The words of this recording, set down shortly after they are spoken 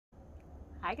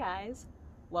Hi guys,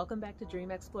 welcome back to Dream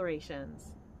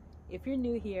Explorations. If you're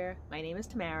new here, my name is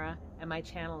Tamara and my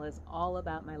channel is all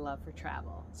about my love for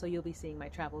travel. So you'll be seeing my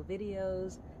travel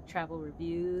videos, travel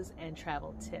reviews, and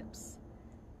travel tips.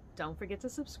 Don't forget to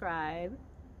subscribe,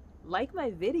 like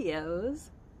my videos,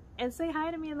 and say hi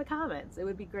to me in the comments. It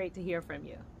would be great to hear from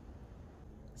you.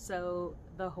 So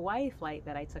the Hawaii flight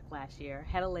that I took last year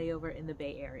had a layover in the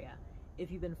Bay Area. If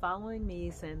you've been following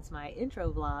me since my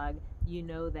intro vlog, you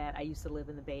know that I used to live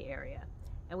in the Bay Area.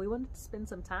 And we wanted to spend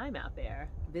some time out there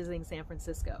visiting San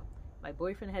Francisco. My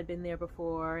boyfriend had been there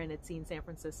before and had seen San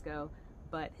Francisco,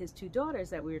 but his two daughters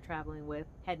that we were traveling with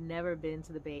had never been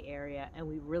to the Bay Area, and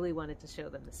we really wanted to show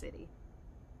them the city.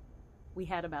 We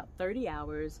had about 30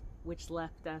 hours, which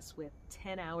left us with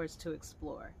 10 hours to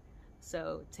explore.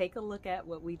 So take a look at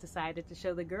what we decided to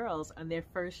show the girls on their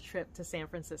first trip to San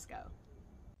Francisco.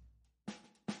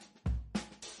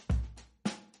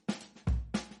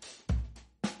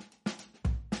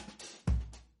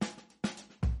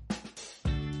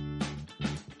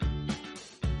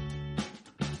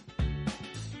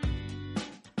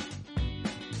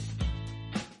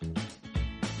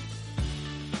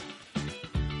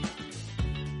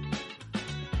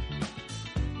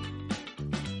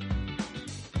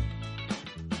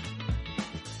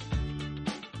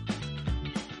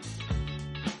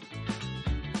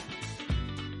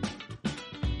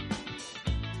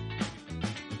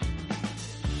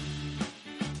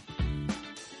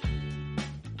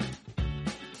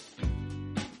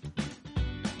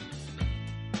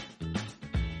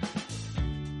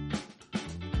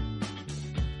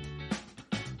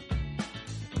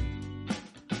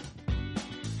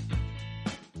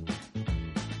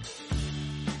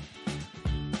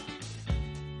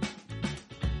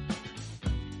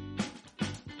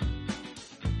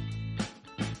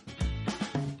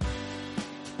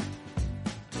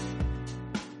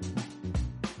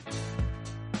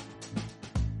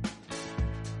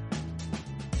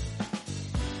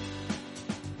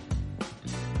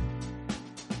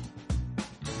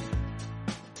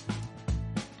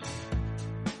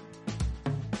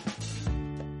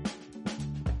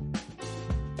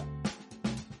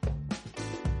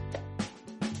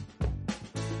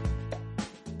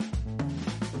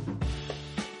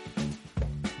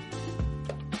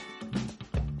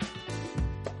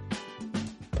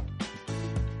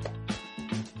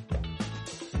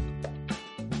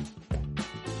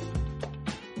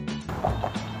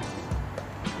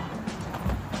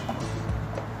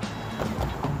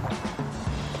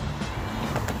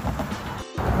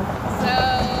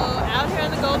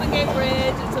 Golden Gate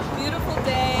Bridge. It's a beautiful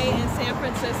day in San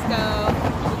Francisco.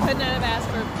 We could not have asked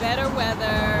for better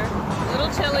weather. A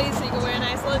little chilly, so you can wear a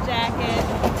nice little jacket.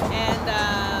 And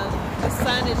the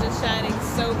sun is just shining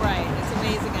so bright. It's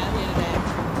amazing out here today.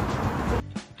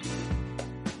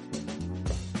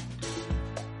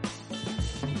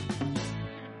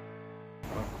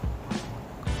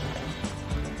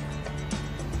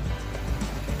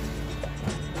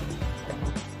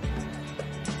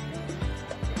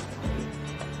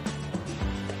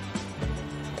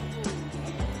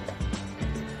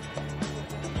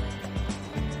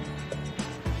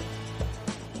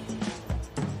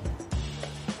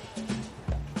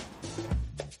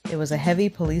 There was a heavy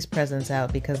police presence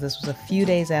out because this was a few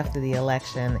days after the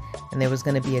election and there was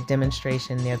going to be a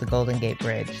demonstration near the Golden Gate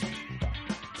Bridge.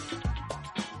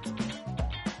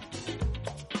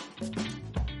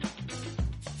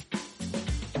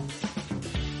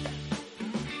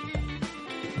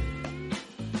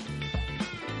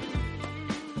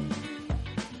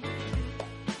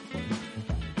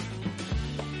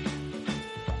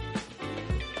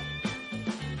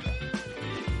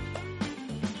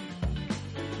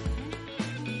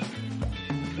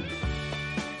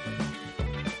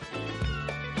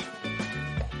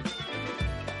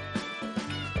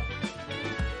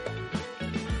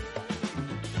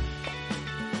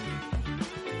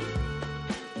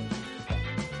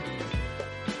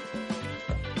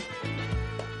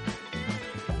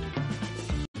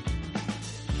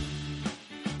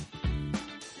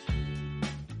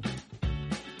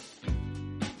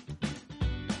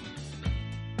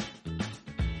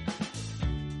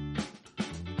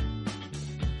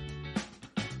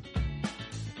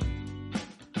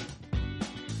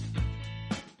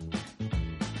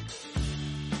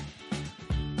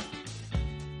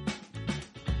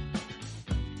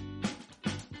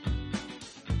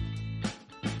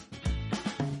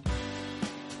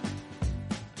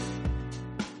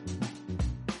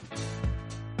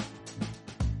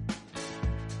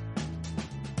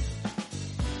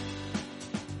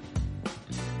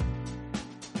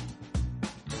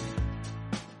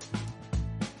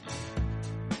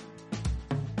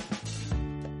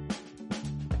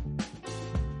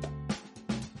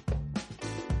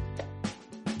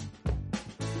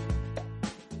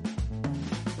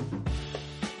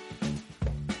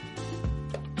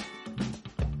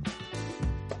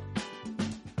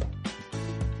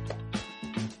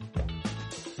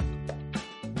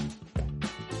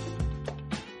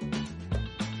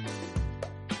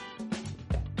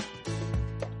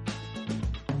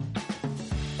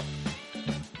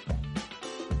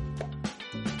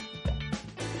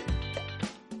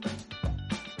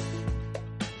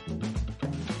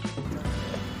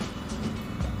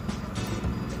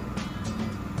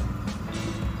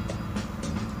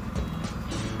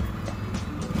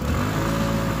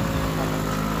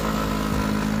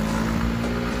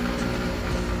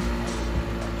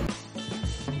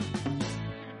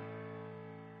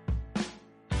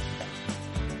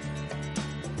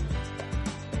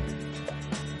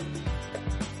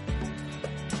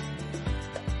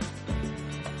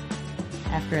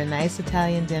 After a nice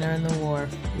Italian dinner on the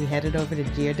wharf, we headed over to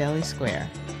Ghirardelli Square.